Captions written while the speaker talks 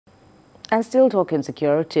And still talking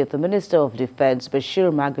security, the Minister of Defense,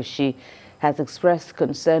 Bashir Magashi, has expressed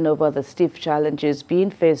concern over the stiff challenges being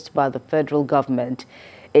faced by the federal government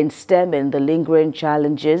in stemming the lingering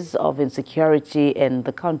challenges of insecurity in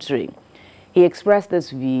the country. He expressed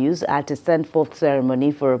these views at a send-forth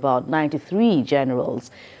ceremony for about 93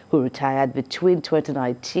 generals who retired between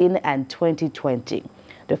 2019 and 2020.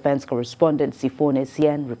 Defense correspondent Sifone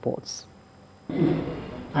Sien reports.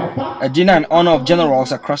 A dinner in honor of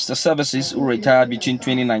generals across the services who retired between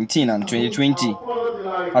 2019 and 2020.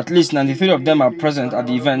 At least 93 of them are present at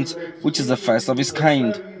the event, which is the first of its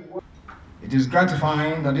kind. It is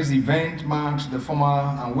gratifying that this event marks the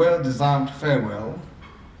formal and well-deserved farewell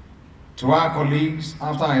to our colleagues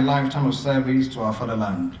after a lifetime of service to our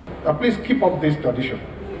fatherland. Now please keep up this tradition,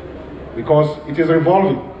 because it is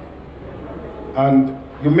revolving, and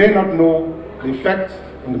you may not know the effect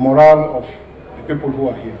on the morale of the people who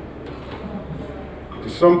are here. It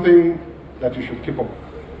is something that you should keep up.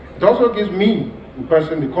 It also gives me, in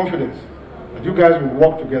person, the confidence that you guys will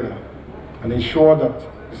work together and ensure that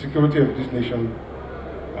the security of this nation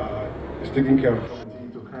is taken care of.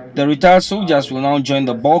 The retired soldiers will now join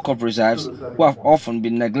the bulk of reserves who have often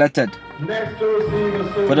been neglected.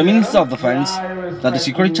 For the Minister of Defense, that the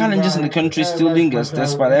security challenges in the country still lingers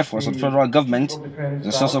despite efforts of the federal government is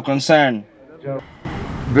a source of concern.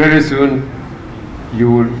 Very soon,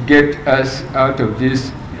 you will get us out of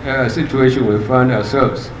this situation we found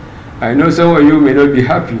ourselves. I know some of you may not be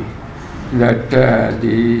happy that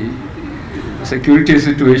the security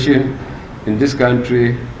situation in this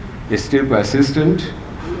country is still persistent.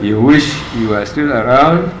 You wish you were still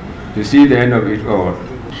around to see the end of it all.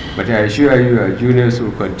 But I assure you, our juniors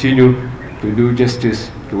will continue to do justice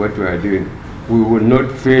to what we are doing. We will not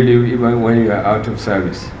fail you even when you are out of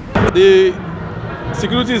service. The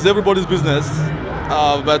security is everybody's business,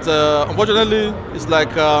 but unfortunately, it's like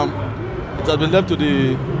it has been left to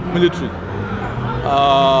the military.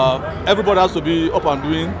 Everybody has to be up and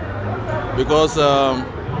doing, because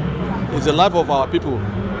it's the life of our people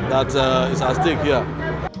that is at stake here.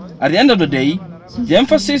 At the end of the day, the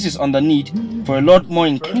emphasis is on the need for a lot more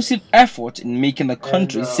inclusive effort in making the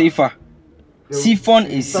country safer.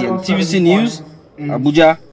 Sifone Sien, TVC News, Abuja.